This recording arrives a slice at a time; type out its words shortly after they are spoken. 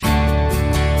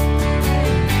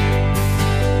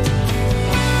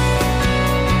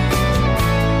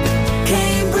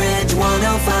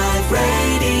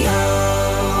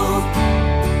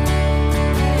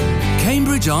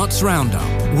Arts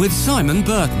Roundup with Simon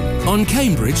Bertin on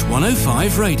Cambridge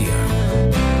 105 Radio.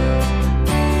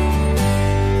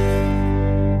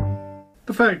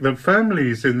 The fact that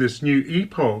families in this new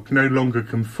epoch no longer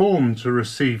conform to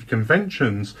received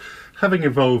conventions, having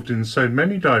evolved in so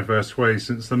many diverse ways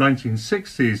since the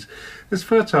 1960s, is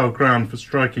fertile ground for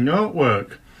striking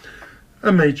artwork.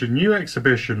 A major new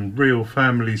exhibition, Real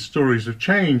Family Stories of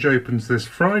Change, opens this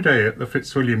Friday at the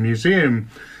Fitzwilliam Museum,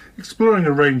 exploring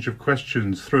a range of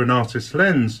questions through an artist's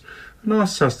lens, and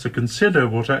asks us to consider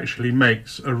what actually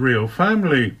makes a real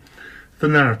family. The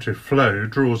narrative flow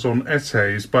draws on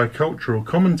essays by cultural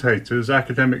commentators,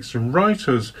 academics and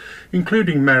writers,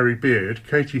 including Mary Beard,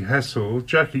 Katie Hessel,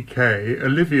 Jackie Kay,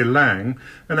 Olivia Lang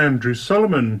and Andrew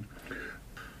Solomon.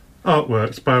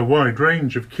 Artworks by a wide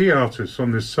range of key artists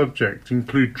on this subject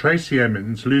include Tracy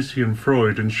Emmons, Lucian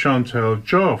Freud and Chantal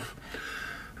Joff.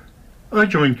 I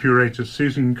joined curator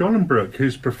Susan Gollenbrook,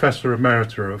 who's Professor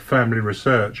Emerita of Family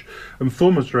Research and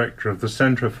former Director of the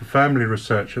Centre for Family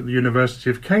Research at the University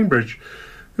of Cambridge,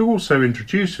 who also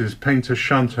introduces painter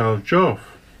Chantal Joff.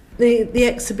 The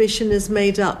exhibition is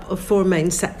made up of 4 main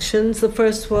sections. The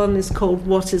first one is called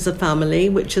What is a Family,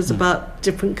 which is about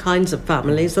different kinds of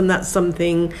families, and that's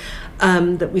something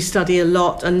that we study a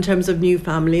lot in terms of new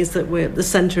families that the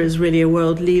centre is really a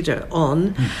world leader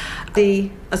on.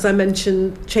 As I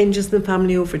mentioned, changes in the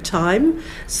family over time.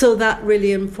 So that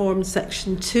really informs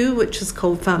section 2, which is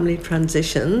called Family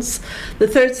Transitions. The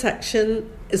third section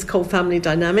is called Family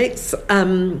Dynamics,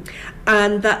 and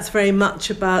that's very much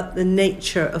about the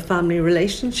nature of family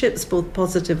relationships, both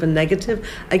positive and negative.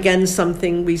 Again,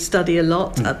 something we study a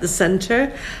lot at the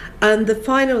centre. And the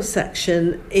final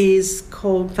section is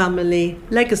called Family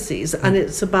Legacies, and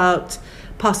it's about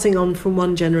passing on from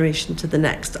one generation to the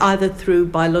next, either through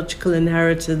biological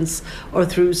inheritance or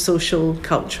through social,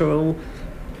 cultural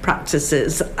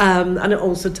practices. And it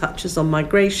also touches on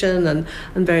migration and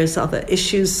various other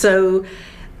issues. So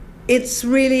it's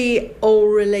really all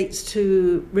relates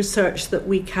to research that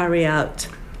we carry out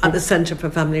at the Centre for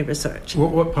Family Research.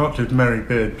 What part did Mary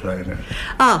Beard play in it?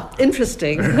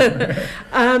 Interesting.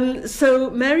 So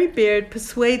Mary Beard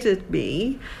persuaded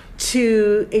me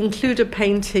to include a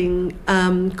painting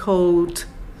called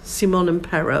Simone and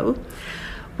Perrault,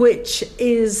 which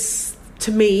is,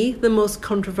 to me, the most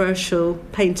controversial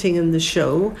painting in the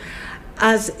show,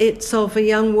 as it's of a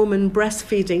young woman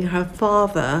breastfeeding her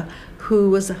father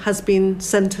who has been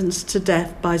sentenced to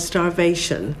death by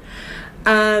starvation.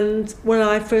 And when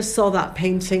I first saw that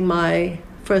painting, my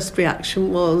first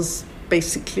reaction was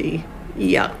basically,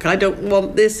 yuck, I don't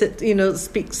want this. It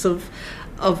speaks of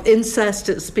incest,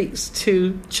 it speaks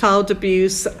to child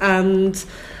abuse, and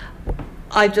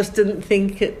I just didn't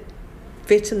think it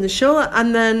fit in the show.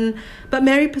 But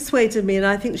Mary persuaded me, and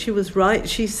I think she was right.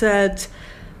 She said,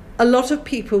 a lot of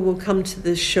people will come to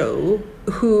this show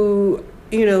who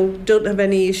don't have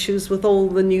any issues with all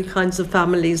the new kinds of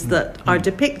families that are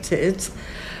depicted.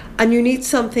 And you need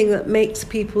something that makes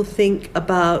people think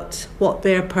about what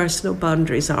their personal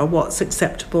boundaries are, what's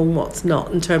acceptable and what's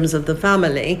not in terms of the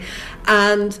family.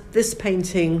 And this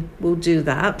painting will do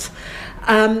that.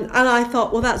 And I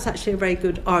thought, well, that's actually a very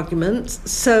good argument.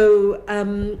 So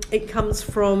it comes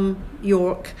from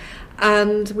York,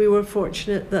 and we were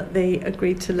fortunate that they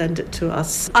agreed to lend it to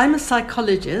us. I'm a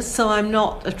psychologist, so I'm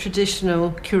not a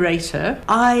traditional curator.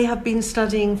 I have been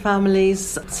studying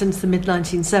families since the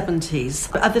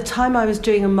mid-1970s. At the time I was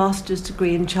doing a master's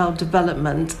degree in child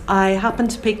development, I happened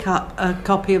to pick up a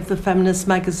copy of the feminist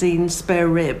magazine Spare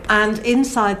Rib, and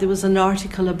inside there was an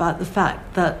article about the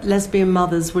fact that lesbian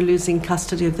mothers were losing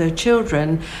custody of their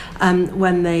children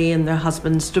when they and their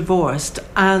husbands divorced,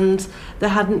 and there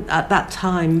hadn't at that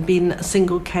time been a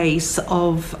single case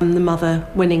of the mother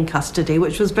winning custody,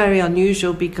 which was very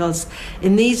unusual because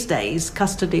in these days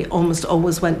custody almost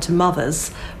always went to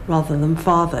mothers rather than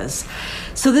fathers.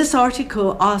 So this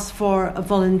article asked for a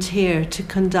volunteer to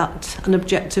conduct an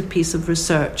objective piece of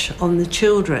research on the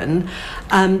children,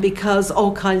 because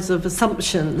all kinds of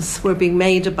assumptions were being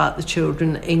made about the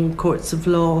children in courts of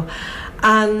law.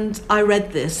 And I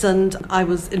read this, and I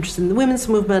was interested in the women's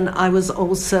movement. I was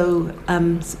also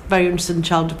very interested in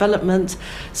child development.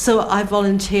 So I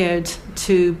volunteered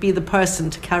to be the person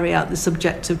to carry out this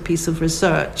objective piece of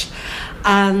research.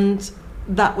 And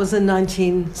that was in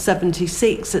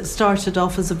 1976. It started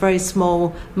off as a very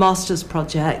small master's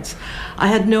project. I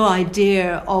had no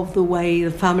idea of the way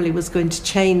the family was going to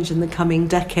change in the coming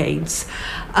decades.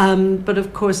 But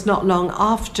of course, not long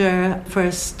after,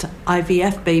 first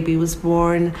IVF baby was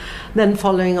born, then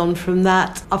following on from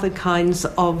that, other kinds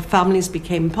of families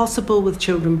became possible with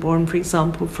children born, for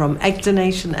example, from egg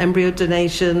donation, embryo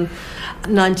donation.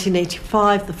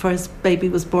 1985, the first baby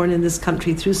was born in this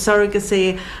country through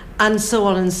surrogacy, and so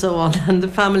on and so on. And the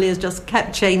family has just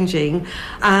kept changing.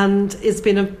 And it's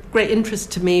been of great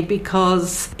interest to me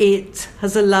because it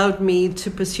has allowed me to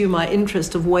pursue my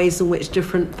interest of ways in which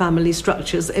different family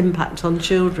structures impact on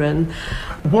children.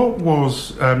 What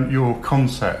was your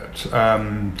concept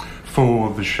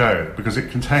for the show? Because it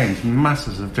contains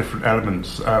masses of different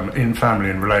elements in family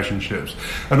and relationships,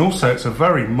 and also it's a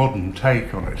very modern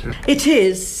take on it. It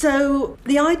is. So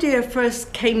the idea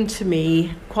first came to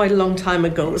me quite a long time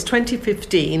ago. It was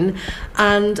 2015,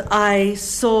 and I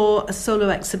saw a solo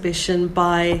exhibition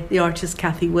by the artist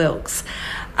Cathy Wilkes,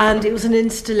 and it was an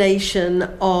installation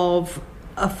of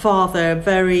a father,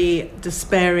 very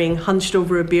despairing, hunched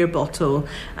over a beer bottle,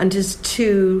 and his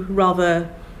two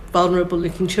rather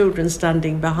vulnerable-looking children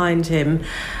standing behind him.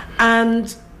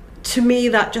 And to me,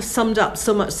 that just summed up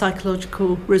so much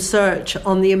psychological research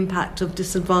on the impact of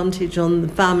disadvantage on the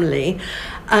family.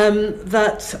 And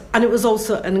it was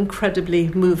also an incredibly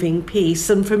moving piece.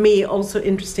 And for me, also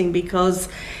interesting because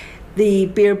the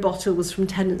beer bottle was from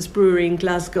Tennant's Brewery in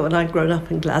Glasgow, and I'd grown up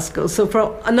in Glasgow. So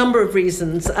for a number of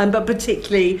reasons, but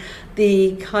particularly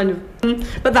the kind of...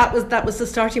 But that was the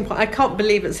starting point. I can't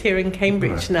believe it's here in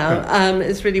Cambridge now.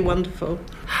 It's really wonderful.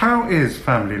 How is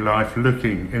family life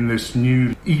looking in this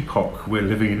new epoch we're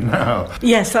living in now?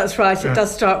 Yes, that's right. It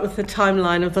does start with the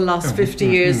timeline of the last 50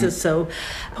 years or so.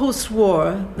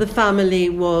 Post-war, the family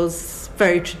was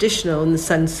very traditional in the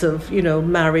sense of,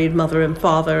 married mother and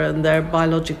father and their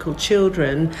biological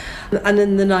children. And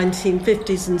in the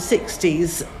 1950s and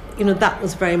 60s, that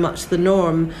was very much the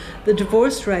norm. The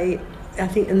divorce rate, I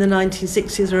think in the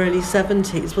 1960s or early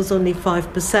 70s, was only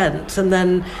 5%. And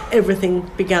then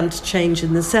everything began to change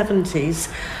in the 70s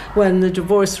when the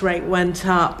divorce rate went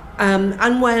up.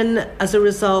 And when, as a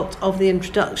result of the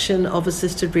introduction of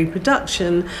assisted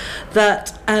reproduction,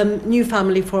 that new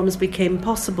family forms became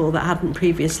possible that hadn't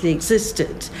previously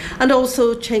existed. And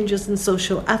also changes in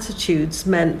social attitudes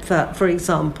meant that, for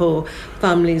example,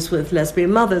 families with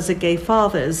lesbian mothers or gay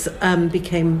fathers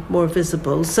became more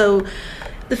visible. So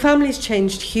the family's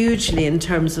changed hugely in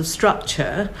terms of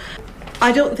structure.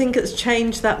 I don't think it's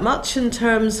changed that much in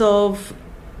terms of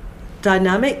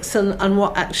dynamics and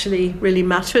what actually really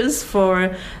matters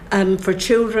for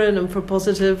children and for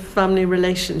positive family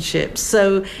relationships.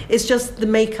 So it's just the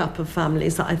makeup of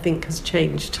families that I think has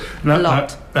changed a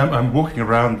lot. I'm walking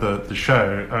around the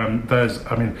show. There's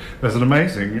an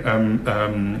amazing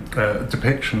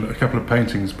depiction, a couple of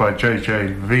paintings by J.J.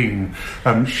 Levine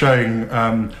showing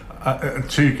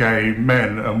two gay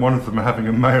men, and one of them having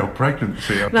a male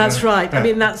pregnancy. That's right. I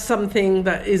mean, that's something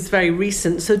that is very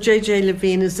recent. So J.J.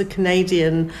 Levine is a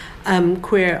Canadian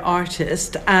queer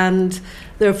artist, and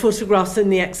there are photographs in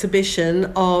the exhibition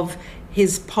of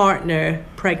his partner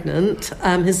pregnant,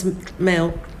 his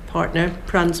male partner,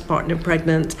 trans partner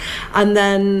pregnant, and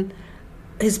then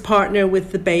his partner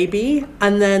with the baby,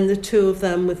 and then the two of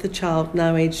them with the child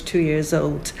now aged 2 years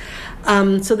old.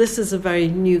 So this is a very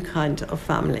new kind of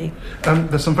family.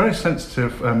 There's some very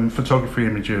sensitive photography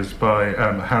images by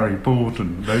Harry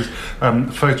Borden. Those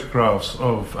photographs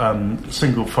of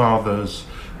single fathers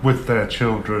with their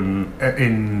children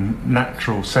in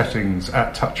natural settings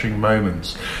at touching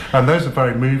moments. And those are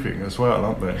very moving as well,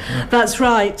 aren't they? Yeah. That's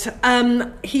right.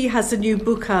 He has a new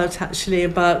book out, actually,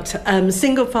 about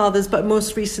single fathers, but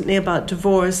most recently about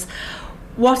divorce.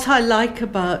 What I like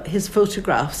about his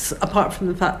photographs, apart from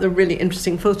the fact they're really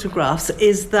interesting photographs,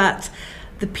 is that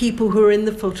the people who are in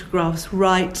the photographs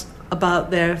write about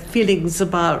their feelings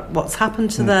about what's happened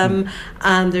to them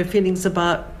and their feelings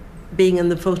about being in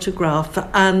the photograph,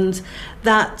 and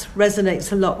that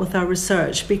resonates a lot with our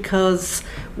research because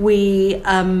we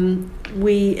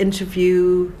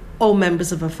interview all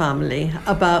members of a family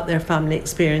about their family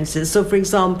experiences. So, for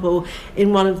example,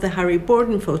 in one of the Harry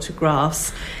Borden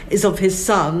photographs is of his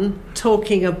son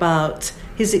talking about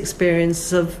his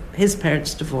experience of his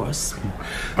parents' divorce.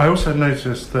 I also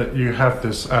noticed that you have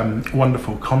this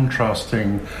wonderful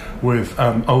contrasting with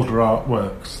older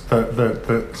artworks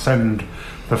that send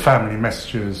the family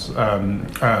messages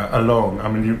along. I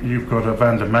mean, you've got a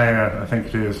Van der Meyer, I think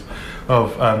it is,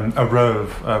 of a row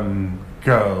of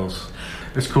girls.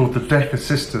 It's called The Decker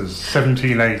Sisters,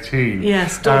 1718.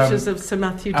 Yes, daughters of Sir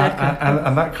Matthew Decker.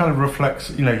 And that kind of reflects,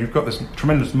 you've got this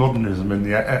tremendous modernism in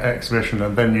the exhibition,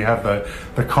 and then you have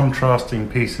the contrasting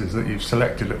pieces that you've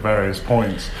selected at various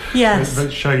points. Yes.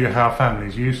 That show you how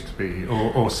families used to be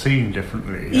or seen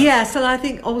differently. Yes, and I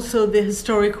think also the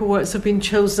historical works have been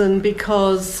chosen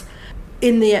because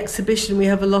in the exhibition we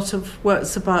have a lot of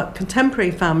works about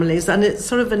contemporary families, and it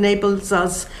sort of enables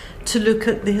us to look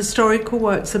at the historical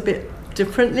works a bit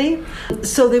differently.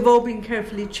 So they've all been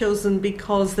carefully chosen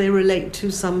because they relate to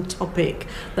some topic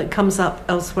that comes up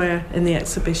elsewhere in the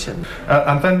exhibition.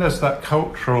 And then there's that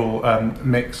cultural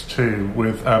mix too,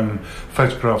 with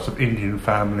photographs of Indian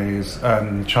families,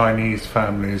 Chinese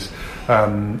families,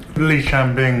 Li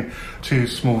Shambing, two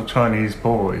small Chinese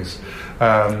boys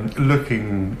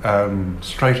looking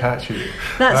straight at you.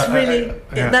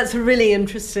 That's a really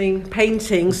interesting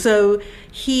painting. So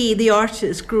he, the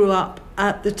artist, grew up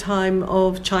at the time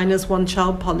of China's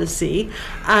one-child policy,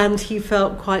 and he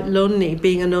felt quite lonely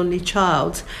being an only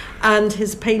child. And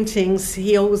his paintings,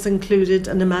 he always included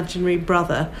an imaginary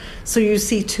brother. So you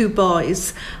see two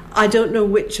boys. I don't know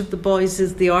which of the boys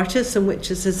is the artist and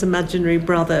which is his imaginary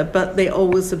brother, but they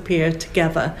always appear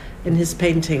together in his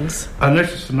paintings. I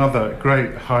noticed another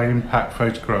great high-impact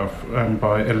photograph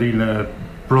by Elena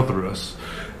Brotherus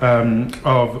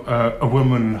of a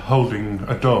woman holding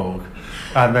a dog,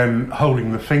 and then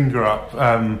holding the finger up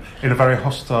in a very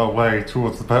hostile way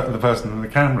towards the person in the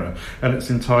camera, and it's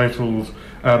entitled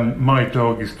 "My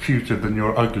Dog is Cuter Than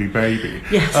Your Ugly Baby."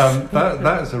 Yes.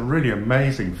 That is a really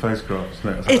amazing photograph,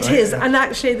 isn't it? It is, and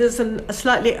actually there's a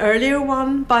slightly earlier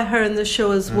one by her in the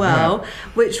show as well,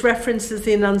 which references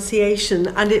the Annunciation,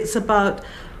 and it's about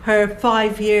her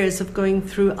 5 years of going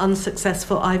through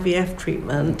unsuccessful IVF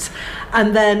treatment.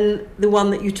 And then the one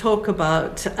that you talk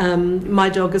about, "My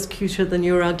Dog is Cuter Than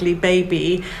Your Ugly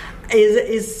Baby,"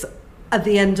 is at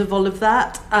the end of all of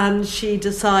that, and she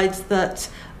decides that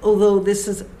although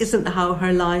this isn't how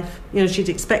her life, she'd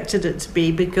expected it to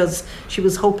be because she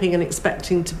was hoping and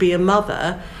expecting to be a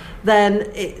mother, then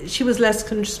she was less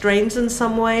constrained in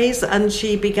some ways, and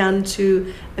she began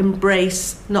to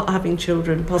embrace not having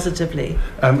children positively.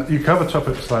 You cover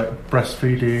topics like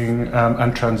breastfeeding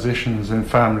and transitions in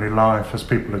family life as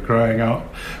people are growing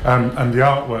up, and the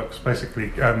artworks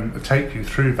basically take you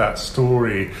through that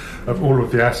story of all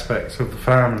of the aspects of the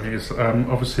families.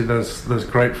 Obviously there's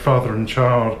great father and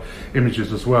child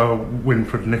images as well.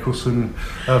 Winifred Nicholson,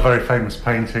 a very famous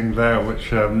painting there,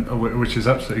 which is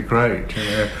absolutely great.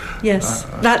 Yes,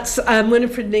 that's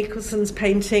Winifred Nicholson's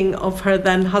painting of her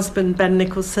then husband Ben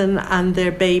Nicholson and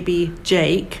their baby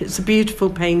Jake. It's a beautiful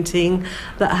painting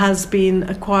that has been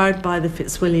acquired by the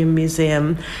Fitzwilliam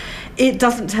Museum. It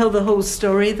doesn't tell the whole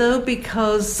story though,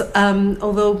 because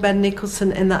although Ben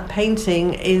Nicholson in that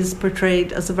painting is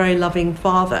portrayed as a very loving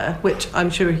father, which I'm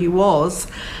sure he was,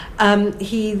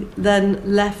 he then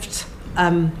left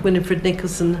Winifred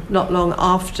Nicholson not long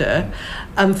after,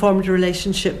 formed a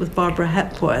relationship with Barbara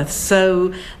Hepworth.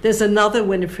 So there's another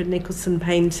Winifred Nicholson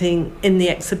painting in the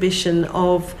exhibition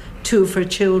of two of her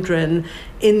children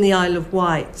in the Isle of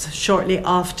Wight shortly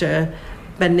after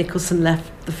Ben Nicholson left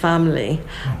the family.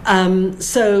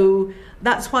 So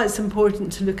that's why it's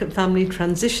important to look at family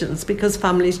transitions, because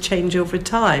families change over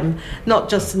time, not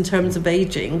just in terms of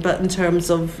aging, but in terms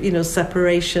of,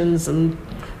 separations and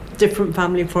different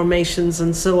family formations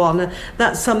and so on.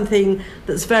 That's something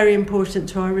that's very important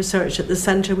to our research at the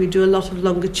centre. We do a lot of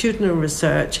longitudinal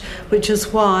research, which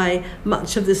is why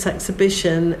much of this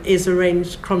exhibition is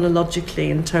arranged chronologically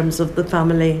in terms of the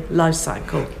family life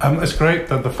cycle. It's great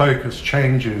that the focus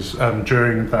changes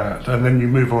during that, and then you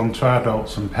move on to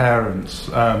adults and parents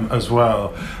as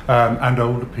well, and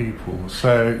older people.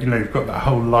 So, you've got that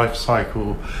whole life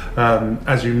cycle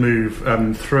as you move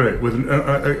through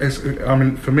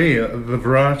it. For me, the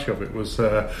variety of it was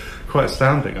quite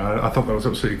astounding. I thought that was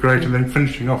absolutely great. And then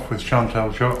finishing off with Chantal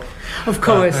Joffé. Of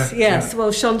course, yes. Yeah.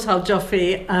 Well, Chantal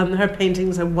Joffé, her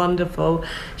paintings are wonderful.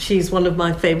 She's one of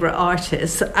my favourite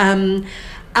artists.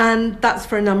 And that's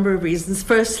for a number of reasons.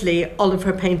 Firstly, all of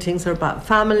her paintings are about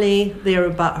family. They're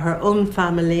about her own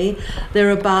family.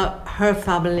 They're about her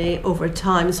family over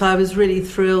time. So I was really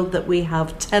thrilled that we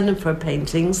have 10 of her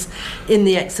paintings in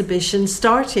the exhibition,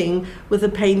 starting with a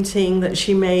painting that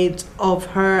she made of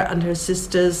her and her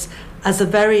sisters as a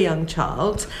very young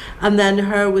child, and then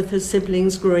her with her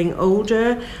siblings growing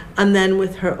older, and then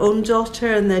with her own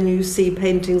daughter, and then you see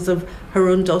paintings of her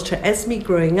own daughter Esme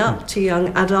growing up to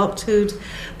young adulthood.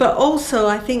 But also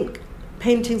I think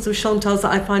paintings of Chantal's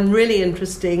that I find really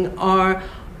interesting are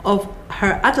of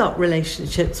her adult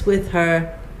relationships with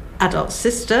her adult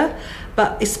sister,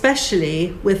 but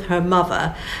especially with her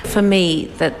mother. For me,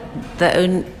 that the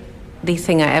only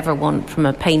thing I ever want from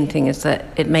a painting is that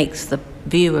it makes the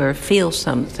viewer feel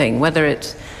something, whether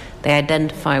it's they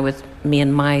identify with me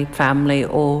and my family,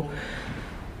 or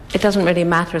it doesn't really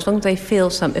matter, as long as they feel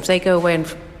something. If they go away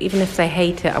and even if they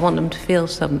hate it, I want them to feel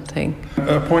something.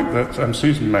 A point that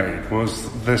Susan made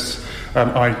was this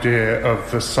idea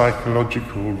of the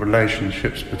psychological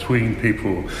relationships between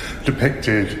people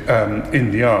depicted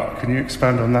in the art. Can you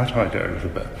expand on that idea a little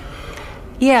bit?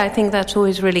 Yeah, I think that's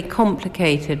always really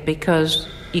complicated, because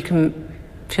you can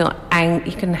feel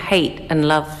you can hate and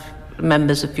love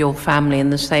members of your family in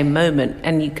the same moment,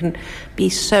 and you can be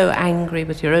so angry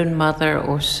with your own mother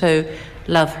or so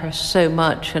love her so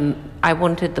much. And I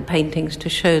wanted the paintings to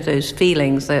show those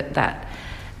feelings, that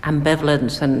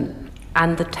ambivalence,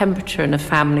 and the temperature in a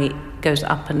family goes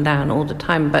up and down all the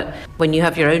time. But when you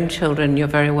have your own children, you're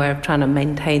very aware of trying to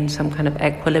maintain some kind of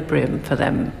equilibrium for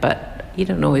them, but you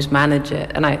don't always manage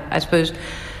it. And I suppose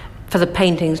for the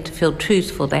paintings to feel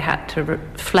truthful, they had to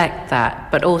reflect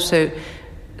that, but also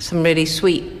some really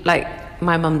sweet, like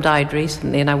my mum died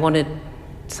recently, and I wanted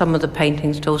some of the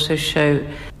paintings to also show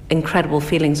incredible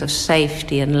feelings of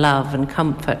safety and love and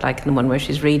comfort, like in the one where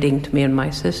she's reading to me and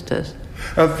my sisters.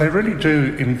 They really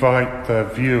do invite the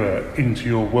viewer into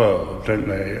your world, don't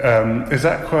they? Is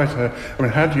that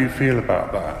how do you feel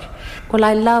about that? Well,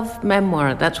 I love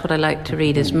memoir. That's what I like to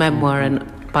read, is memoir and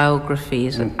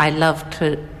biographies. I love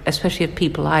to, especially of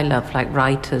people I love, like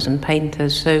writers and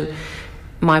painters. So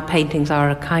my paintings are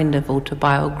a kind of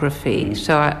autobiography.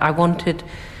 So I wanted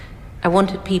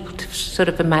people to sort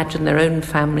of imagine their own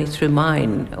family through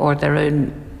mine, or their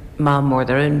own mum or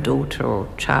their own daughter or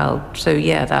child. So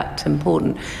yeah, that's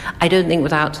important. I don't think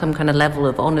without some kind of level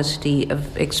of honesty,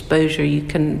 of exposure, you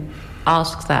can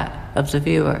ask that of the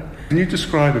viewer. Can you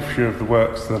describe a few of the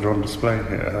works that are on display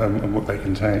here and what they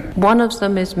contain? One of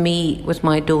them is me with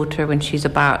my daughter when she's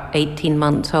about 18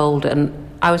 months old, and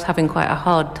I was having quite a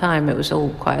hard time. It was all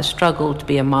quite a struggle to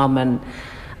be a mum, and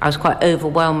I was quite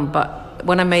overwhelmed. But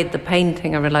when I made the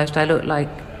painting, I realised I looked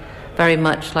very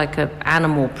much like an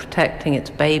animal protecting its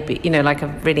baby, like a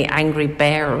really angry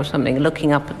bear or something,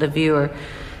 looking up at the viewer,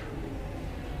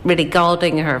 really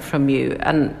guarding her from you.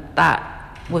 And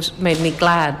that made me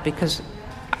glad, because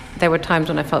there were times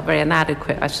when I felt very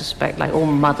inadequate. I suspect, like all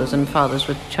mothers and fathers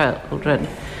with children,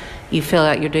 you feel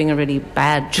like you're doing a really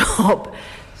bad job.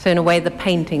 So in a way, the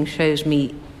painting shows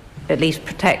me at least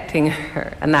protecting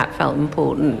her, and that felt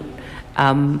important.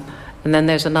 And then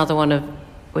there's another one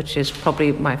which is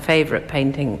probably my favourite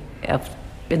painting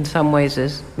in some ways,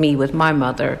 is me with my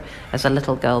mother as a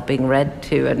little girl being read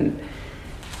to. And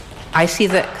I see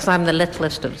that, because I'm the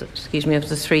littlest of the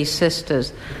three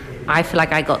sisters, I feel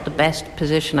like I got the best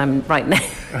position. I'm right next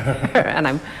to her, and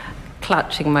I'm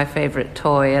clutching my favourite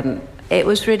toy. And it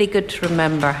was really good to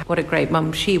remember what a great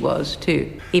mum she was too.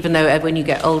 Even though when you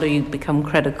get older, you become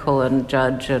critical and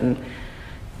judge,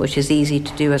 which is easy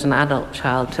to do as an adult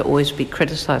child, to always be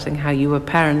criticising how you were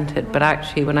parented. But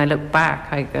actually, when I look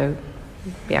back, I go,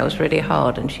 yeah, it was really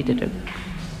hard, and she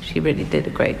really did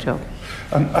a great job.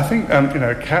 I think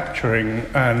capturing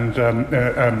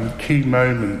and key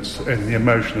moments in the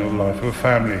emotional life of a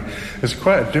family is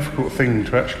quite a difficult thing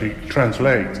to actually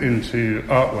translate into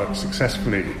artwork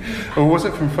successfully. Or was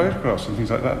it from photographs and things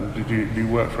like that? Did you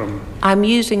work from? I'm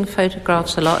using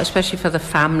photographs a lot, especially for the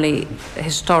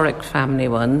historic family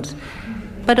ones.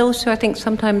 But also, I think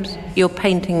sometimes you're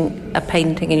painting a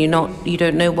painting and you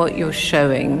don't know what you're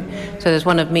showing. So there's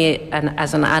one of me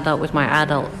as an adult with my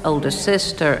adult older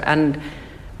sister, and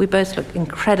we both look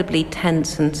incredibly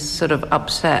tense and sort of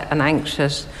upset and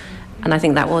anxious. And I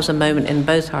think that was a moment in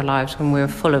both our lives when we were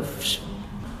full of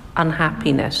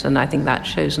unhappiness, and I think that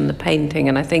shows in the painting.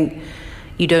 And I think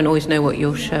you don't always know what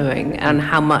you're showing and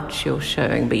how much you're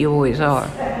showing, but you always are.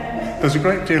 There's a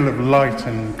great deal of light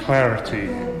and clarity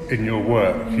in your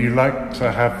work. You like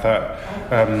to have that,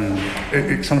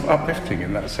 it's kind of uplifting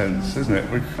in that sense, isn't it?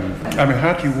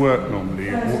 How do you work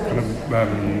normally? What kind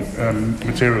of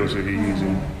materials are you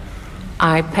using?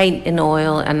 I paint in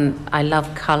oil, and I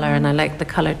love colour, and I like the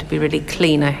colour to be really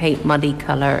clean. I hate muddy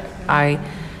colour. I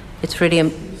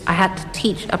had to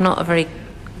teach. I'm not a very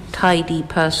tidy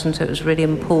person, so it was really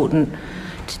important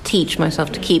to teach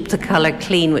myself to keep the colour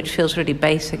clean, which feels really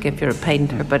basic if you're a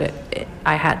painter, but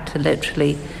I had to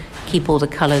literally keep all the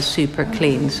colours super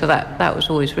clean, so that was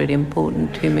always really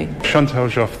important to me. Chantal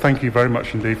Joffre, thank you very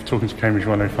much indeed for talking to Cambridge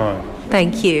 105.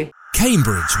 Thank you.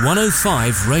 Cambridge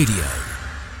 105 Radio.